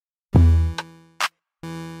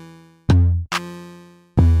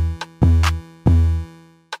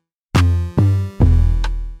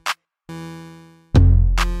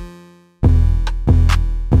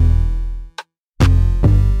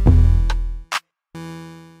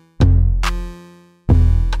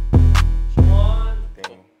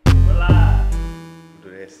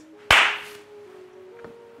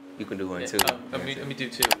You can do one too. Let me do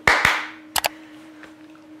two.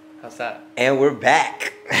 How's that? And we're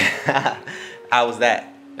back. How was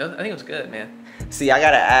that? I think it was good, man. See, I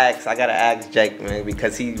gotta ask Jake, man,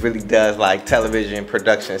 because he really does like television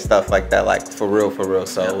production stuff like that, like for real.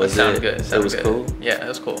 So it sounded good. It was cool. Yeah, it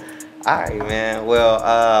was cool. All right, man.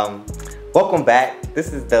 Well, welcome back.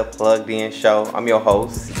 This is the Plugged In Show. I'm your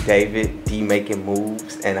host, David D Making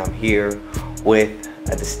Moves, and I'm here with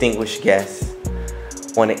a distinguished guest,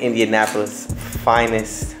 one of Indianapolis'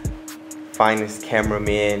 finest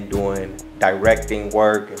cameramen doing directing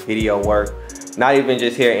work and video work. Not even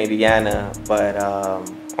just here in Indiana, but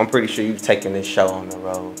I'm pretty sure you've taken this show on the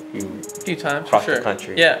road. A few times, across for sure. the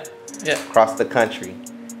country. Yeah. Across the country.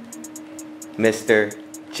 Mr.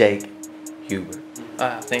 Jake Huber.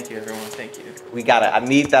 Thank you, everyone. Thank you. I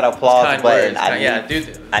need that applause kind button. Words, do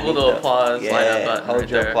a little applause. Yeah, line up button hold right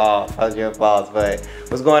your there. applause. Hold your applause. But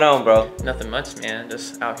what's going on, bro? Nothing much, man.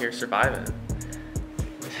 Just out here surviving.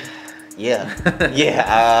 Yeah.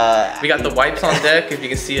 We got the wipes on deck, if you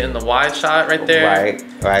can see it in the wide shot right there.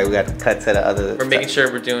 Right. We got to cut to the other. We're making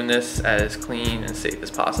sure we're doing this as clean and safe as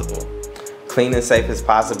possible. Clean and safe as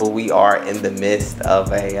possible. We are in the midst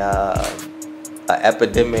of a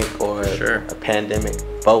epidemic or a pandemic,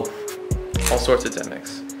 both. All sorts of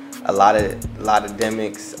demics. A lot of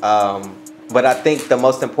demics. But I think the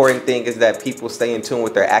most important thing is that people stay in tune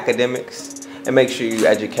with their academics and make sure you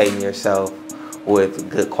educating yourself with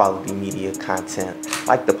good quality media content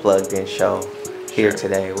like the Plugged In Show here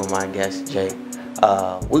today with my guest Jake.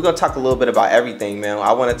 We're gonna talk a little bit about everything, man.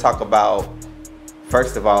 I want to talk about,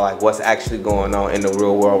 first of all, like what's actually going on in the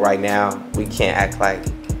real world right now. We can't act like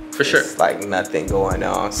it's like nothing going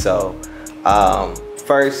on. So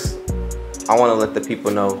first, I want to let the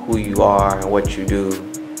people know who you are and what you do,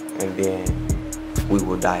 and then we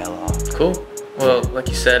will dialogue. Cool. Well, like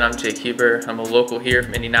you said, I'm Jake Huber. I'm a local here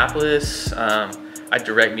from Indianapolis. I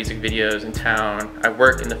direct music videos in town. I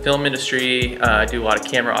work in the film industry. I do a lot of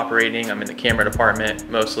camera operating. I'm in the camera department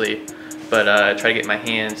mostly, but I try to get my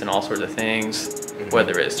hands in all sorts of things,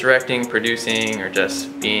 whether it's directing, producing, or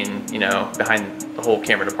just being, behind the whole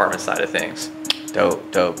camera department side of things. Dope.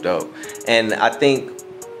 And I think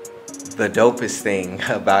the dopest thing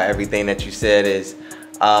about everything that you said is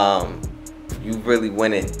you really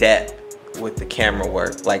went in depth with the camera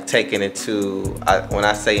work, like taking it to, when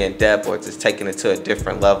I say in depth or just taking it to a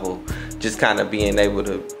different level, just kind of being able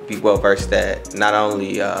to be well versed at not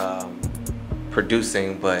only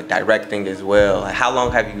producing but directing as well. Like, how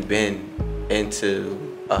long have you been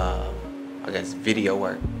into video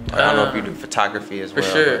work? I don't know if you do photography as well. For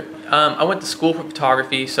sure. I went to school for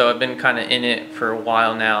photography, so I've been kind of in it for a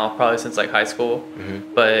while now, probably since like high school.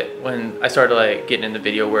 But when I started like getting into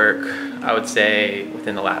video work, I would say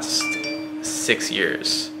within the last 6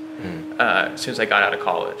 years, as soon as I got out of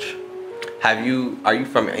college. Are you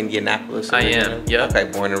from Indianapolis? I am, yep. Okay,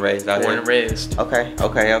 born and raised out here? Born and raised. Okay.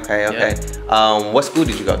 Yeah. What school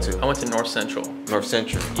did you go to? I went to North Central. North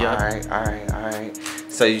Central. Yeah. All right.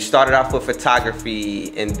 So you started off with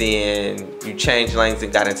photography and then you changed lanes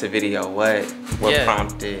and got into video. What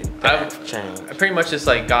prompted that change? I pretty much just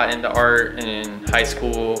like got into art in high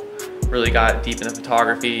school, really got deep into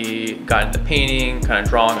photography, got into painting, kind of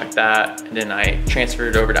drawing like that. And then I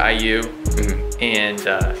transferred over to IU and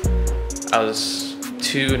I was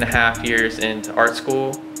 2.5 years into art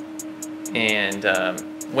school. And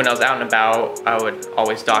when I was out and about, I would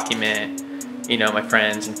always document my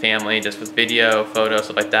friends and family just with video, photos,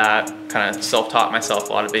 stuff like that. Kind of self-taught myself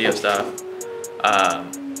a lot of video stuff.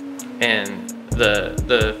 And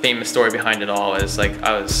the famous story behind it all is like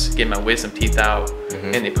I was getting my wisdom teeth out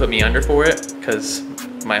and they put me under for it because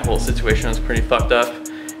my whole situation was pretty fucked up.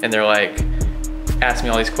 And they're like, asked me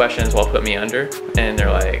all these questions while putting me under. And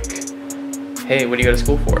they're like, hey, what do you go to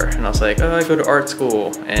school for? And I was like, oh, I go to art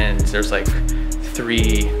school. And there's like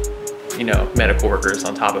 3 medical workers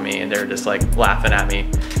on top of me, and they're just like laughing at me.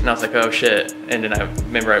 And I was like, oh shit. And then I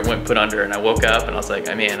remember I went put under and I woke up and I was like,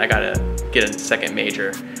 man, I gotta get a second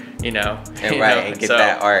major, and get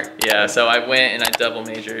that art. Yeah, so I went and I double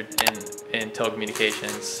majored in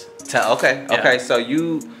telecommunications. Okay.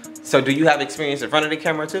 So do you have experience in front of the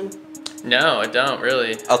camera too? No, I don't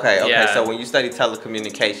really. Okay. Yeah. So when you studied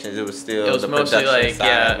telecommunications, it was still the mostly production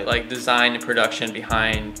side of it. like design and production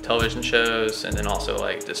behind television shows, and then also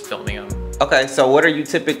like just filming them. Okay, so what are you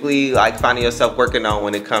typically like finding yourself working on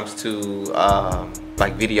when it comes to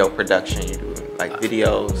like video production? You do like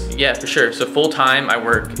videos? Yeah, for sure. So full time, I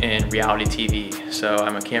work in reality TV. So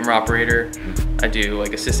I'm a camera operator. I do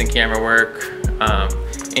like assistant camera work,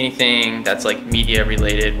 anything that's like media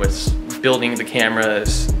related with building the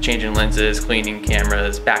cameras, changing lenses, cleaning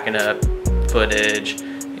cameras, backing up footage,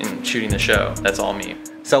 and shooting the show. That's all me.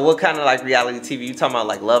 So what kind of like reality TV? You talking about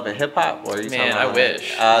like Love and Hip Hop, or are you talking Man, about? I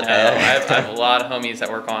wish. Okay. No, I have a lot of homies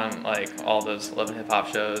that work on like all those Love and Hip Hop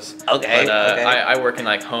shows. Okay. But Okay. I work in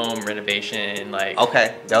like home renovation, like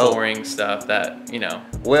Dope. boring stuff that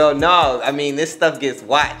Well, no, I mean this stuff gets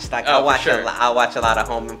watched. Like I for watch sure. I watch a lot of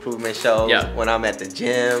home improvement shows Yeah. when I'm at the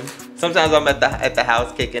gym. Sometimes I'm at the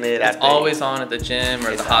house kicking it. It's always on at the gym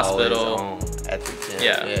or It's the hospital. always on at the gym.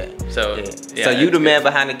 Yeah. So yeah, So you it's the good. man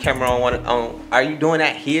behind the camera on. Are you doing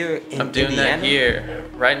that here in I'm doing Indiana? that here,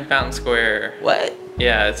 right in Fountain Square. What?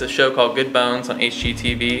 Yeah, it's a show called Good Bones on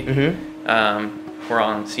HGTV. Mm-hmm. We're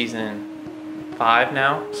on season 5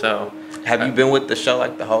 now, so Have you been with the show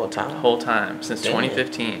like the whole time? the whole time since Damn.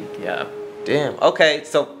 2015. Yeah. Damn. Okay.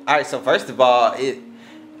 So all right. So first of all,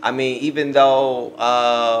 even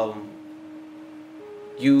though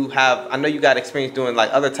you have, I know you got experience doing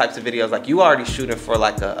like other types of videos. Like you already shooting for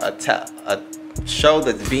like a show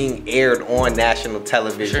that's being aired on national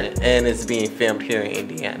television and it's being filmed here in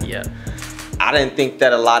Indiana. Yeah. I didn't think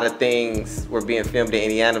that a lot of things were being filmed in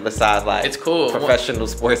Indiana besides like It's cool. professional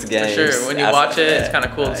sports games. For sure. When you watch it, it's kind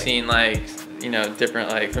of cool like, seeing like different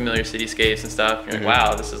like familiar cityscapes and stuff. You're like,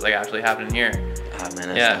 wow, this is like actually happening here. Ah, man,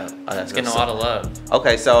 that's Yeah, dope. Oh, that's it's getting a dope. lot of love.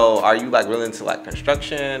 Okay, so are you like really into like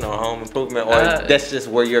construction or home improvement, or that's just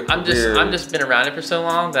where your career? I'm just been around it for so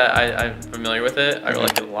long that I'm familiar with it. I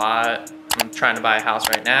like it a lot. I'm trying to buy a house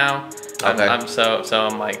right now. Okay.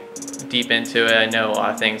 I'm like deep into it. I know a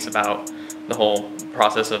lot of things about the whole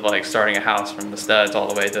process of like starting a house from the studs all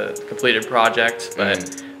the way to the completed project.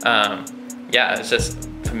 But yeah, it's just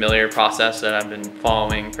a familiar process that I've been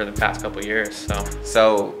following for the past couple years.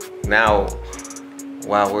 So now,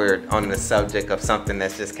 while we're on the subject of something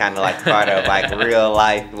that's just kind of like part of like real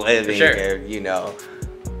life living, sure. or,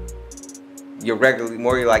 your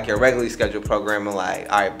regularly scheduled programming, like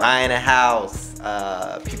all right, buying a house,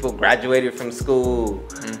 people graduated from school,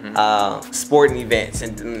 sporting events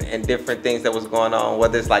and different things that was going on,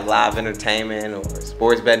 whether it's like live entertainment or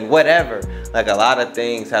sports betting, whatever. Like a lot of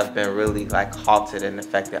things have been really like halted and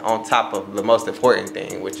affected, on top of the most important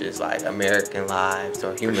thing, which is like American lives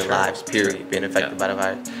or human lives, period, being affected by the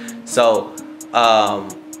virus. So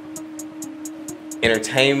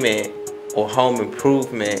entertainment or home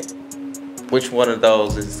improvement, which one of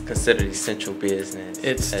those is considered essential business?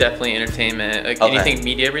 It's definitely entertainment. Like Okay. anything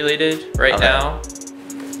media related right Okay. now,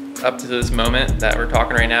 up to this moment that we're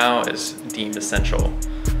talking right now, is deemed essential.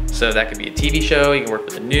 So that could be a TV show, you can work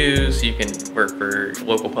for the news, you can work for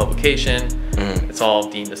local publication. It's all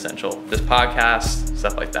deemed essential. This podcast,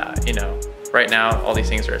 stuff like that. Right now, all these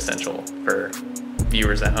things are essential for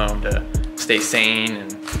viewers at home to stay sane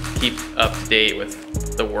and keep up to date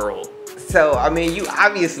with the world. So I mean, you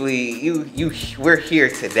obviously we're here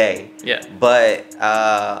today. Yeah. But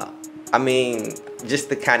I mean, just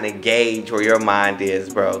to kind of gauge where your mind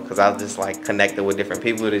is, bro, because I've just like connected with different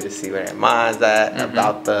people to just see where their mind's at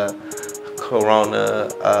about the Corona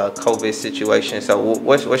COVID situation. So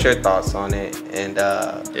what's your thoughts on it? And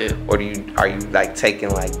or are you like taking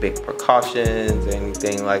like big precautions or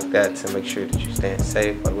anything like that to make sure that you're staying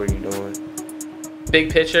safe? Like, what are you doing?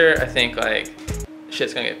 Big picture, I think like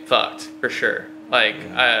shit's gonna get fucked for sure. Like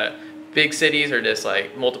big cities are just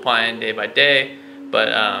like multiplying day by day, but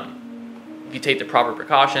if you take the proper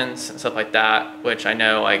precautions and stuff like that, which I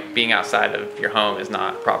know like being outside of your home is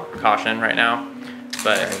not proper precaution right now,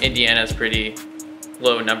 but Indiana's pretty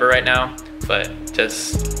low number right now. But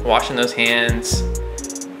just washing those hands,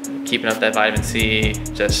 keeping up that vitamin C,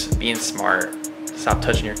 just being smart, stop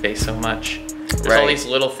touching your face so much. There's all these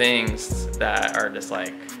little things that are just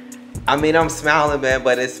like, I mean, I'm smiling, man,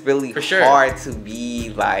 but it's really For sure. hard to be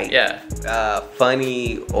like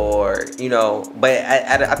funny or, but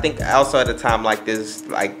I think also at a time like this,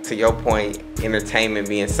 like to your point, entertainment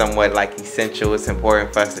being somewhat like essential, it's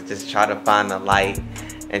important for us to just try to find the light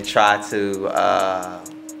and try to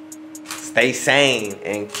stay sane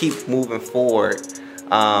and keep moving forward.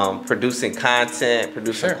 Producing content,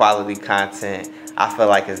 producing quality content, I feel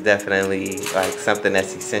like it's definitely like something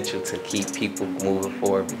that's essential to keep people moving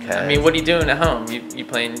forward. Because I mean, what are you doing at home? You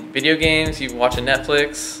playing video games? You watching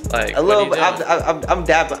Netflix? Like a little bit. What I'm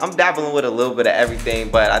dabbling with a little bit of everything,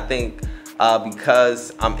 but I think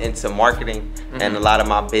because I'm into marketing and a lot of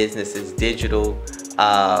my business is digital.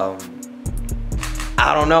 I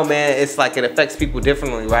don't know, man. It's like it affects people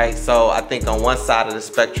differently, right? So I think on one side of the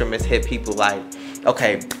spectrum, it's hit people like,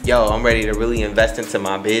 okay, yo, I'm ready to really invest into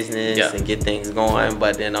my business and get things going.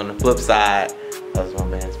 But then on the flip side, that was my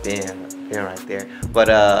man's Ben right there. But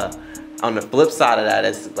on the flip side of that,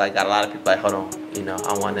 it's like got a lot of people like, hold on,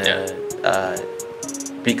 I want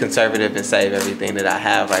to be conservative and save everything that I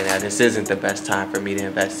have right now. This isn't the best time for me to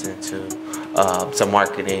invest into some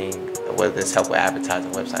marketing, whether it's help with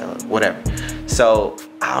advertising, website, whatever. So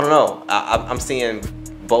I don't know. I'm seeing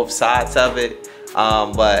both sides of it,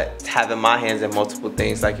 but having my hands in multiple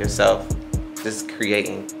things like yourself, just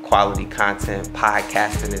creating quality content,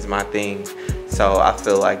 podcasting is my thing. So I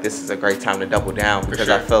feel like this is a great time to double down because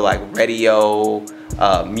I feel like radio,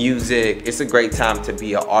 music, it's a great time to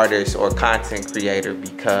be an artist or content creator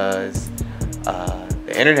because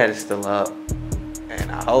the internet is still up. And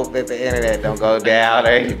I hope that the internet don't go down or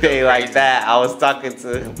anything like that. I was talking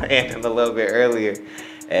to Brandon a little bit earlier,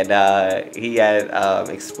 and he had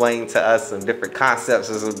explained to us some different concepts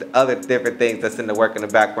and some other different things that's in the work in the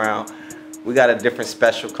background. We got a different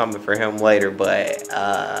special coming for him later, but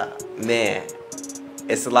man,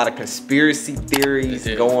 it's a lot of conspiracy theories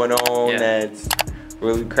going on that's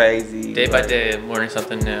really crazy. Day by day, I'm learning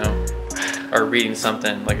something new. Or reading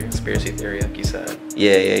something like a conspiracy theory, like you said.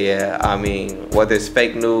 Yeah. I mean, whether it's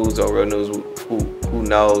fake news or real news, who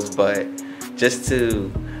knows? But just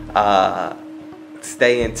to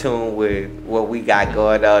stay in tune with what we got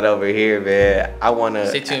going on over here, man. I wanna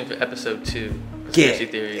stay tuned for episode 2. Conspiracy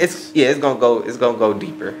theories. It's gonna go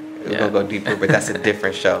deeper. It's gonna go deeper, but that's a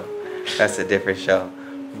different show.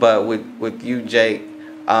 But with you, Jake,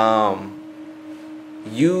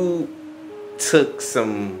 you took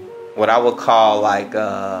some what I would call like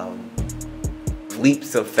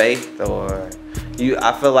leaps of faith, or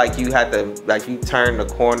I feel like you had to, like, you turned the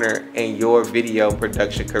corner in your video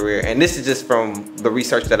production career. And this is just from the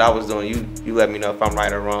research that I was doing. You let me know if I'm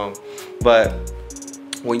right or wrong. But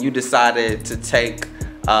when you decided to take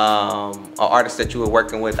an artist that you were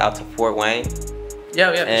working with out to Fort Wayne,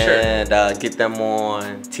 and get them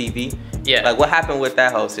on TV. Yeah. Like, what happened with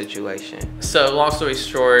that whole situation? So, long story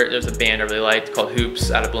short, there's a band I really liked called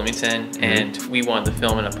Hoops out of Bloomington, and we wanted to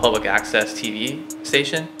film in a public access TV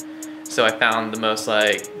station. So I found the most,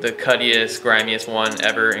 like, the cuttiest, grimiest one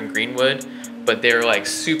ever in Greenwood, but they were like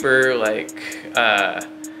super, like, I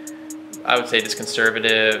would say just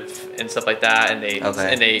conservative and stuff like that, and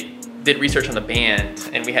they did research on the band,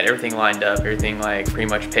 and we had everything lined up, everything like pretty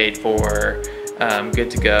much paid for. Good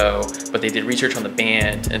to go, but they did research on the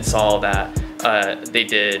band and saw that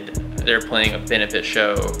they're playing a benefit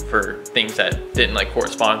show for things that didn't like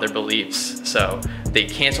correspond to their beliefs, so they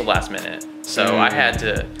canceled last minute. So I had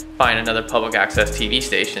to find another public access TV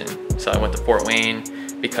station. So I went to Fort Wayne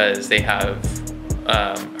because they have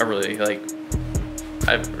a really like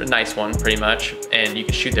a nice one pretty much, and you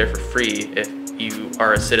can shoot there for free if you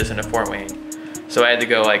are a citizen of Fort Wayne. So I had to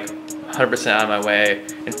go like 100% out of my way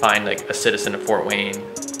and find like a citizen of Fort Wayne,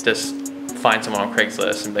 just find someone on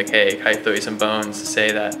Craigslist and be like, hey, can I throw you some bones to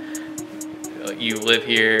say that you live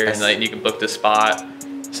here and like you can book this spot.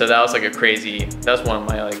 So that was like that was one of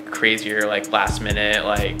my like crazier like last minute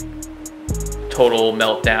like total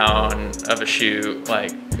meltdown of a shoot,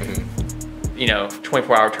 like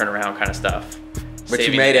 24-hour turnaround kind of stuff. But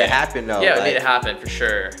you made it happen though. Yeah, I made it happen for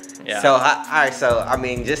sure. Yeah. So all right, so I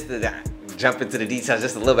mean, just to jump into the details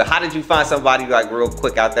just a little bit. How did you find somebody like real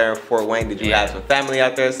quick out there in Fort Wayne? Did you have some family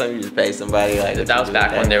out there or something? You just paid somebody like that was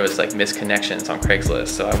back when there was like misconnections on Craigslist.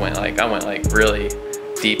 So I went like really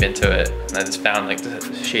deep into it, and I just found like the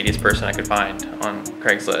shadiest person I could find on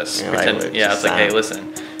Craigslist. I was like, hey,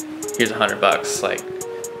 listen, here's $100. Like,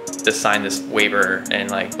 just sign this waiver and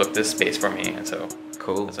like book this space for me. And so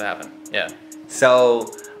cool. That's what happened. Yeah. So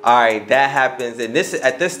all right, that happens, and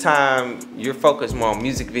at this time you're focused more on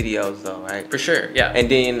music videos though, right? For sure, yeah. And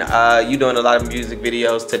then you doing a lot of music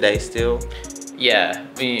videos today still? Yeah,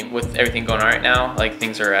 I mean, with everything going on right now, like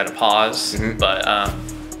things are at a pause, but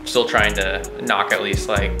still trying to knock at least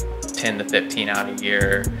like 10 to 15 out a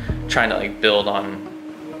year, trying to like build on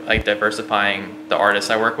like diversifying the artists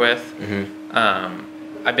I work with.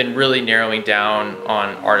 I've been really narrowing down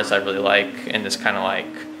on artists I really like and just kind of like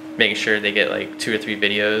making sure they get like 2 or 3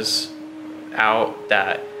 videos out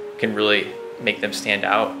that can really make them stand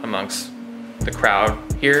out amongst the crowd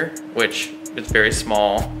here, which is very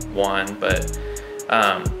small one, but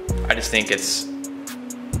I just think it's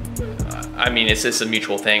just a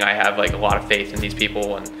mutual thing. I have like a lot of faith in these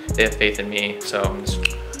people and they have faith in me, so I'm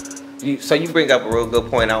just... So you bring up a real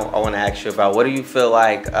good point I want to ask you about. What do you feel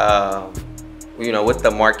like, with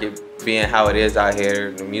the market being how it is out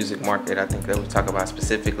here, the music market, I think that we talk about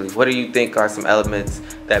specifically, what do you think are some elements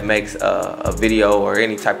that makes a video or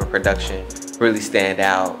any type of production really stand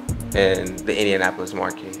out in the Indianapolis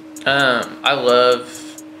market? I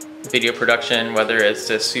love video production, whether it's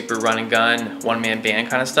just super run and gun, one-man band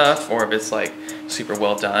kind of stuff, or if it's like super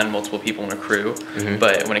well done, multiple people in a crew.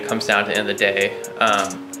 But when it comes down to the end of the day,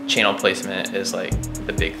 channel placement is like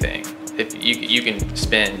the big thing. If you can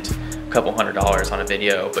spend a couple $100s on a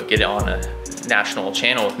video, but get it on a national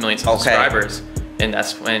channel with millions of subscribers, and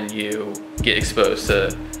that's when you get exposed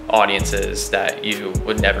to audiences that you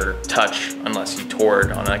would never touch unless you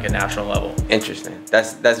toured on like a national level. Interesting.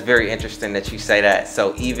 That's very interesting that you say that.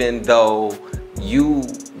 So even though you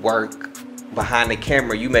work behind the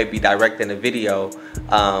camera, you may be directing a video,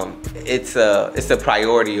 it's a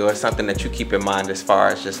priority or something that you keep in mind as far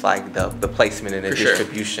as just like the placement and the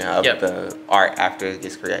distribution of the art after it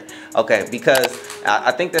gets created. Okay, because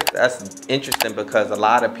I think that's interesting because a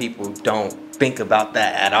lot of people don't think about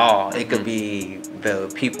that at all. It could be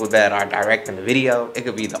the people that are directing the video, it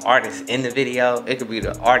could be the artist in the video, it could be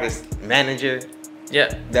the artist manager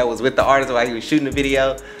that was with the artist while he was shooting the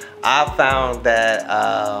video. I found that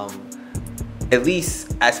at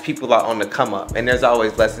least as people are on the come up, and there's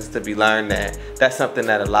always lessons to be learned, that's something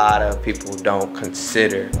that a lot of people don't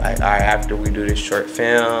consider. Like, all right, after we do this short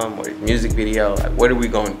film or music video, like, what are we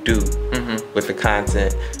gonna do with the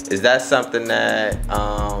content? Is that something that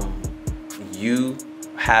you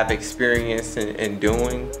have experience in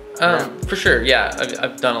doing? For sure, yeah.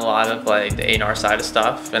 I've done a lot of like the A&R side of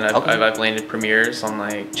stuff, and I've landed premieres on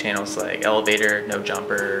like channels like Elevator, No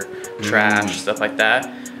Jumper, Trash, stuff like that.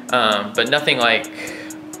 But nothing like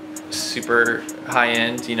super high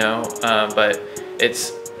end, you know. But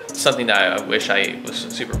it's something that I wish I was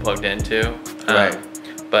super plugged into.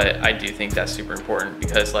 But I do think that's super important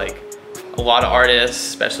because like a lot of artists,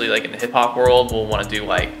 especially like in the hip hop world, will want to do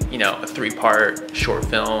like, you know, a 3-part short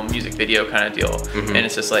film, music video kind of deal. And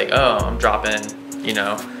it's just like, oh, I'm dropping, you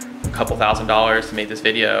know, a couple $1,000s to make this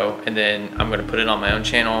video, and then I'm going to put it on my own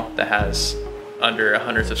channel that has under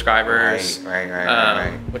 100 subscribers.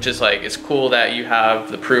 Right. Which is like, it's cool that you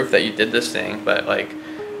have the proof that you did this thing, but like,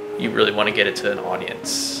 you really want to get it to an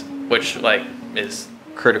audience, which like is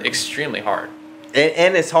critical, extremely hard.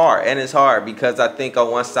 And it's hard because I think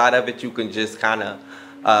on one side of it you can just kind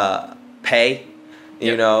of pay,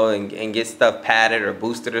 you know, and get stuff padded or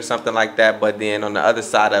boosted or something like that. But then on the other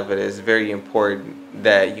side of it, it's very important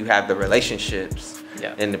that you have the relationships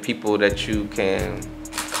and the people that you can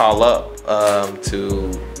call up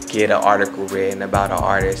to get an article written about an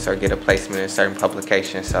artist or get a placement in certain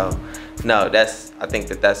publications. So no, I think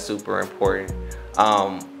that's super important.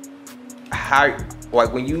 How,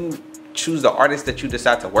 like, when you choose the artists that you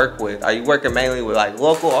decide to work with, are you working mainly with like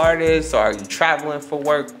local artists, or are you traveling for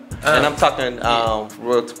work? And I'm talking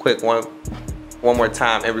real quick one more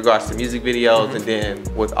time in regards to music videos, and then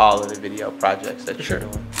with all of the video projects that you're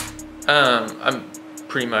doing. I'm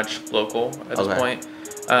pretty much local at this point.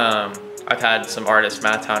 I've had some artists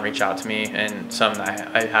from out of town reach out to me, and some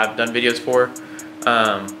that I have done videos for.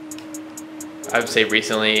 I would say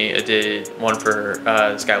recently I did one for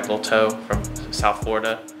this guy with Lil Toe from South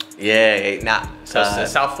Florida.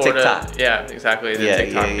 South Florida. TikTok. Yeah, exactly. The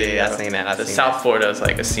TikTok video. I've seen that. South Florida is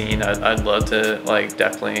like a scene I'd love to like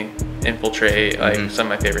definitely infiltrate. Like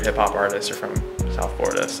some of my favorite hip hop artists are from South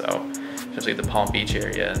Florida, so especially the Palm Beach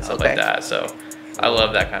area and stuff like that. So I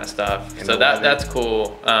love that kind of stuff. So that's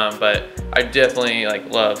cool. But I definitely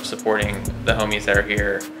like love supporting the homies that are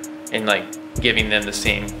here and like giving them the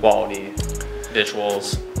same quality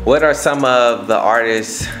visuals. What are some of the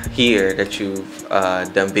artists here that you've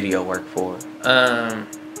done video work for? I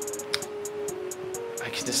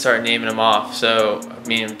could just start naming them off. So I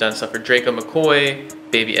mean, I've done stuff for Draco McCoy,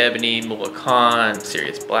 Baby Ebony, Mullah Khan,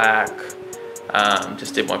 Sirius Black.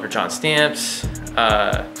 Just did one for John Stamps.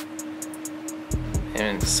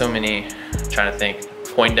 And so many. I'm trying to think.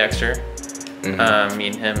 Poindexter. Me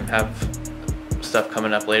and him have stuff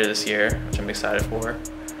coming up later this year, which I'm excited for.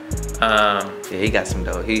 He got some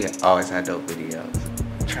dope. He always had dope videos.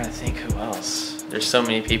 I'm trying to think who else. There's so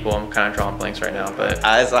many people. I'm kind of drawing blanks right now, but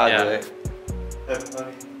it's all good.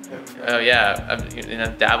 Oh yeah,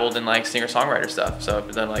 I've dabbled in like singer-songwriter stuff. So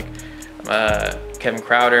I've done like Kevin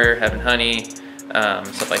Crowder, Heaven Honey,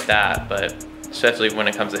 stuff like that. But especially when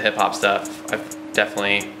it comes to hip hop stuff, I've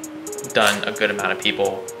definitely done a good amount of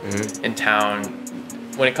people in town.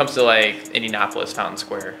 When it comes to like Indianapolis Fountain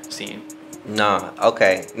Square scene.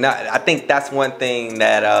 I think that's one thing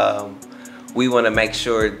that we want to make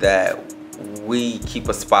sure that we keep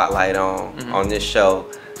a spotlight on this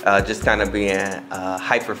show, just kind of being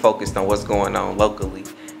hyper focused on what's going on locally,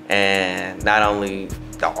 and not only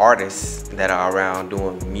the artists that are around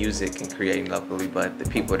doing music and creating locally, but the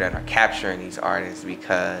people that are capturing these artists,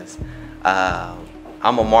 because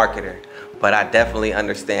I'm a marketer, but I definitely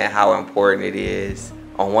understand how important it is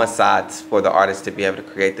on one side for the artist to be able to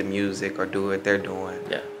create the music or do what they're doing,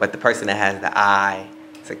 but the person that has the eye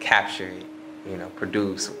to capture it, you know,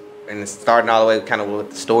 produce, and starting all the way kind of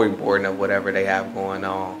with the storyboarding of whatever they have going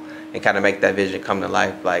on, and kind of make that vision come to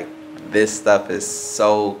life. Like, this stuff is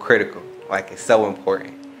so critical. Like, it's so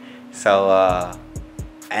important. So,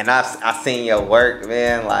 and I've seen your work,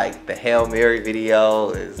 man. Like, the Hail Mary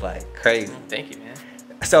video is like crazy. Thank you, man.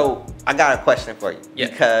 So I got a question for you. Yeah.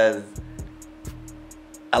 Because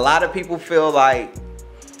a lot of people feel like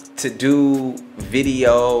to do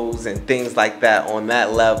videos and things like that on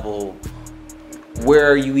that level, where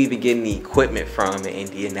are you even getting the equipment from in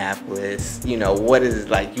Indianapolis? You know, what is it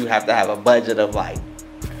like? You have to have a budget of like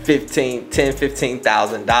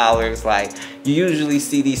 $15,000. Like, you usually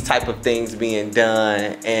see these type of things being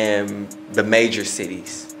done in the major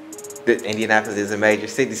cities. Indianapolis is a major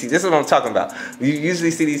city. See, this is what I'm talking about. You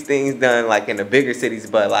usually see these things done like in the bigger cities,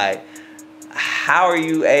 but like, how are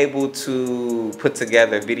you able to put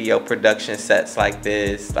together video production sets like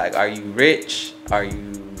this? Like, are you rich?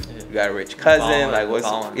 You got a rich cousin? Like,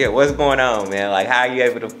 what's going on, man? Like, how are you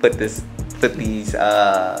able to put these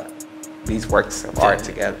works of art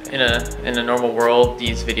together? In a normal world,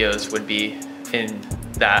 these videos would be in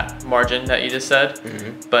that margin that you just said.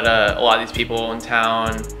 Mm-hmm. But a lot of these people in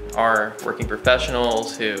town are working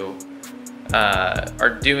professionals who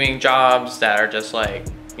are doing jobs that are just like,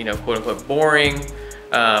 you know, quote unquote boring,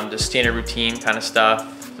 just standard routine kind of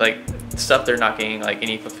stuff, like stuff they're not getting like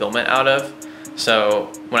any fulfillment out of. So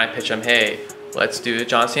when I pitch them, hey, let's do a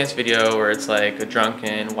John Stance video where it's like a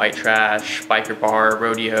drunken, white trash, biker bar,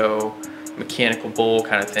 rodeo, mechanical bull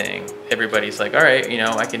kind of thing, everybody's like, all right, you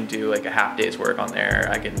know, I can do like a half day's work on there.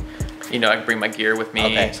 I can bring my gear with me,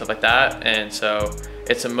 okay, stuff like that. And so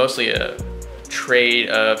it's mostly a trade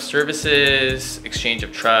of services, exchange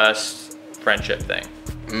of trust, friendship thing.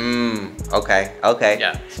 Okay.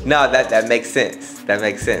 Yeah. No, that makes sense. That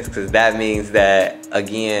makes sense, because that means that,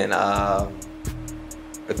 again,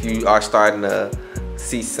 if you are starting to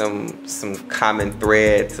see some common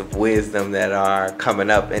threads of wisdom that are coming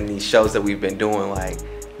up in these shows that we've been doing, like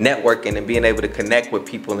networking and being able to connect with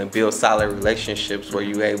people and build solid relationships where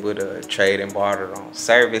you're able to trade and barter on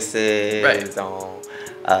services, right, on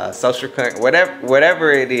social current,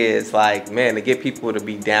 whatever it is. Like, man, to get people to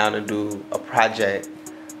be down to do a project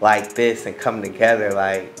like this and come together,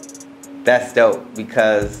 like, that's dope.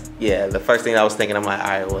 Because the first thing I was thinking, I'm like, all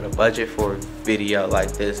right, well, the budget for a video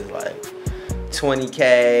like this is like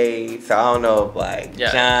 $20K. So I don't know if like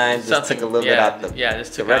John just took a little bit out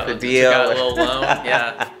the record deal. Took out a little loan.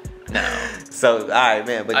 No. So all right,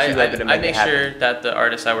 man. But you able to make it happen. I make sure that the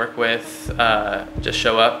artists I work with just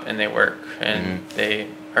show up and they work and they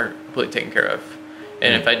are completely taken care of.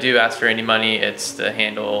 And if I do ask for any money, it's to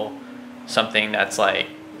handle something that's like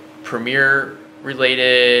premiere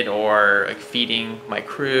related or like feeding my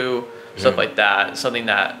crew, stuff like that. Something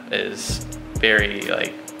that is very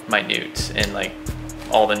like minute and like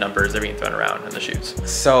all the numbers that are being thrown around in the shoots.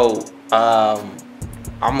 So I'm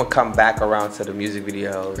gonna come back around to the music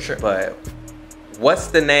videos. For sure. But what's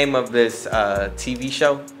the name of this TV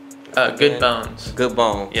show? Good Bones. Good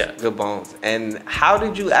Bones. Yeah. Good Bones. And how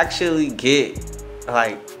did you actually get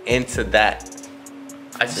like into that?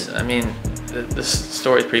 This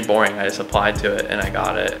story is pretty boring. I just applied to it and I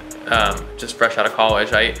got it. Just fresh out of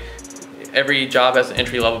college. Every job has an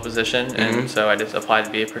entry-level position, and so I just applied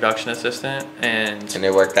to be a production assistant, and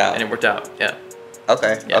it worked out. Yeah.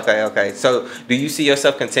 Okay. So, do you see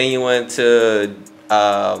yourself continuing to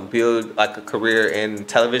build like a career in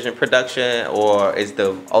television production, or is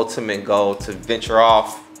the ultimate goal to venture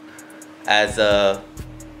off as a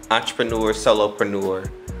entrepreneur, solopreneur,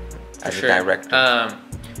 as a director?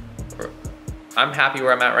 I'm happy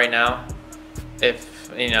where I'm at right now. If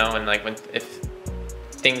if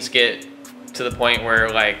things get to the point where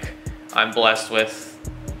like I'm blessed with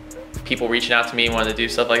people reaching out to me wanting to do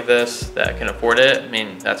stuff like this that can afford it, I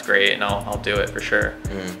mean, that's great, and I'll do it for sure.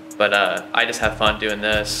 But I just have fun doing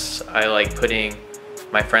this. I like putting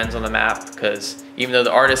my friends on the map, because even though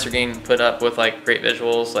the artists are getting put up with like great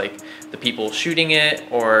visuals, like the people shooting it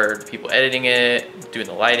or the people editing it, doing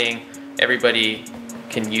the lighting, everybody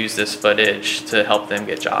can use this footage to help them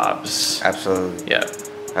get jobs. Absolutely. Yeah.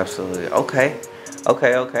 Absolutely. Okay.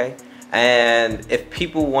 And if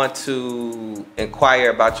people want to inquire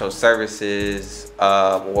about your services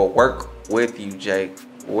or work with you, Jake,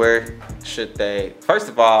 where should they? First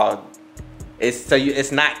of all,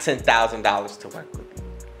 it's not $10,000 to work with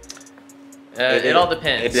you. It all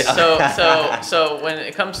depends. So when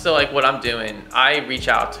it comes to like what I'm doing, I reach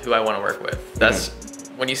out to who I want to work with. That's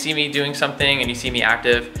when you see me doing something and you see me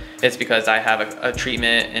active, it's because I have a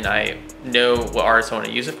treatment and I know what artists I want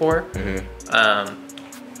to use it for.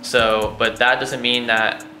 But that doesn't mean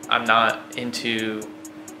that I'm not into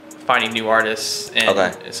finding new artists,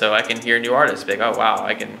 and so I can hear new artists, be like, oh wow,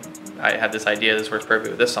 I have this idea, this works perfect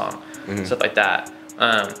with this song, stuff like that.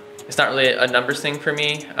 It's not really a numbers thing for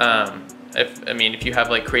me. If you have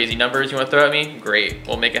like crazy numbers you want to throw at me, great,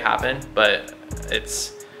 we'll make it happen. But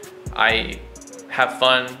I have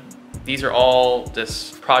fun. These are all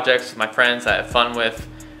just projects with my friends that I have fun with,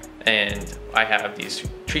 and I have these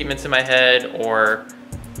treatments in my head, or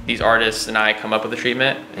these artists and I come up with a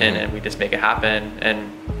treatment, and then we just make it happen.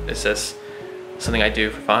 And it's just something I do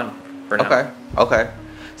for fun for now. Okay.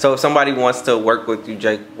 So if somebody wants to work with you,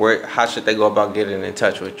 Jake, how should they go about getting in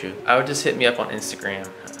touch with you? I would just hit me up on Instagram.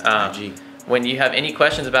 When you have any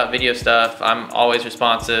questions about video stuff, I'm always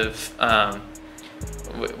responsive.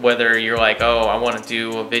 Whether you're like, oh, I want to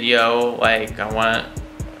do a video, like I want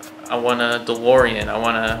a DeLorean, I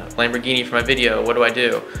want a Lamborghini for my video, what do I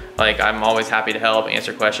do? Like, I'm always happy to help,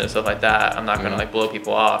 answer questions, stuff like that. I'm not gonna like blow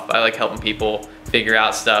people off. I like helping people figure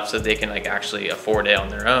out stuff so they can like actually afford it on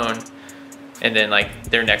their own. And then like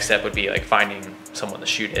their next step would be like finding someone to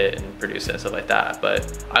shoot it and produce it and stuff like that.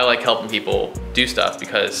 But I like helping people do stuff,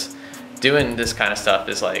 because doing this kind of stuff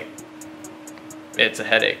is like, it's a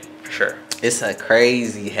headache for sure. It's a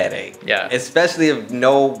crazy headache. Yeah. Especially if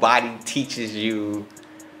nobody teaches you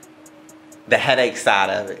the headache side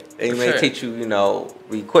of it. They may teach you, the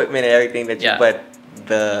equipment and everything that you, but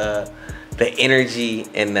the energy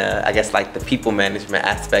and I guess like the people management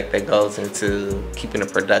aspect that goes into keeping a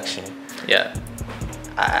production. Yeah.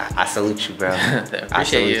 I salute you, bro.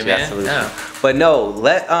 Appreciate you, man. I salute you. But no,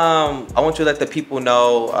 I want you to let the people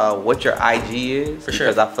know what your IG is,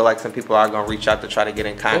 because I feel like some people are gonna reach out to try to get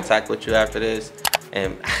in contact with you after this.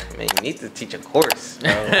 And man, you need to teach a course.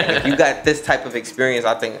 If you got this type of experience,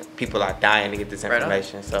 I think people are dying to get this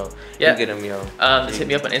information. So you get them, just hit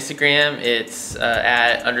me up on Instagram. It's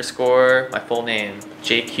 @_ my full name,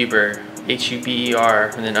 Jake Huber,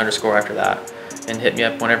 HUBER, and then _ after that. And hit me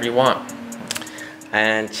up whenever you want.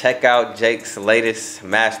 And check out Jake's latest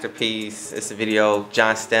masterpiece. It's a video,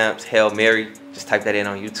 John Stamps, Hail Mary. Just type that in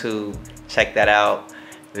on YouTube. Check that out.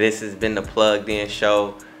 This has been the Plugged In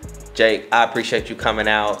Show. Jake, I appreciate you coming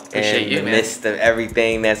out in the midst of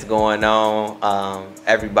everything that's going on.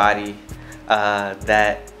 Everybody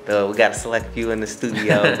we got a select few in the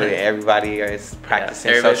studio, but everybody is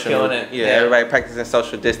practicing everybody practicing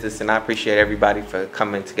social distance, and I appreciate everybody for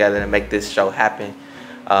coming together to make this show happen.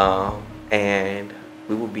 And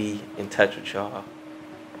we will be in touch with y'all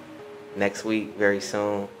next week very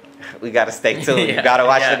soon. We gotta stay tuned. You gotta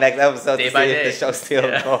watch the next episode to see if the show's still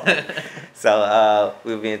going. So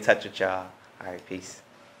we'll be in touch with y'all. All right, peace.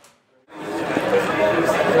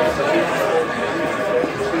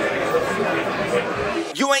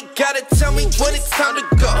 You ain't gotta tell me when it's time to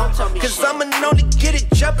go, cause I'ma know to get it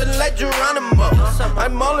jumping like Geronimo.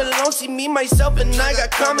 I'm all alone, see me, myself, and I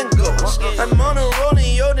got common goals. I'm on a roll and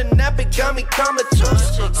yo, the nap, it got me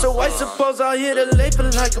comatose. So I suppose I'll hit a late for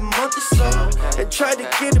like a month or so, and try to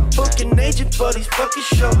get a booking agent for these fucking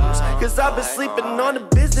shows, cause I've been sleeping on the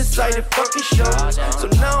business side of fucking shows. So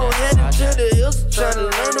now I'm heading to the hills, trying to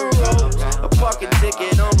learn the ropes. A parking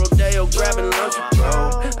ticket on Rodeo, grabbing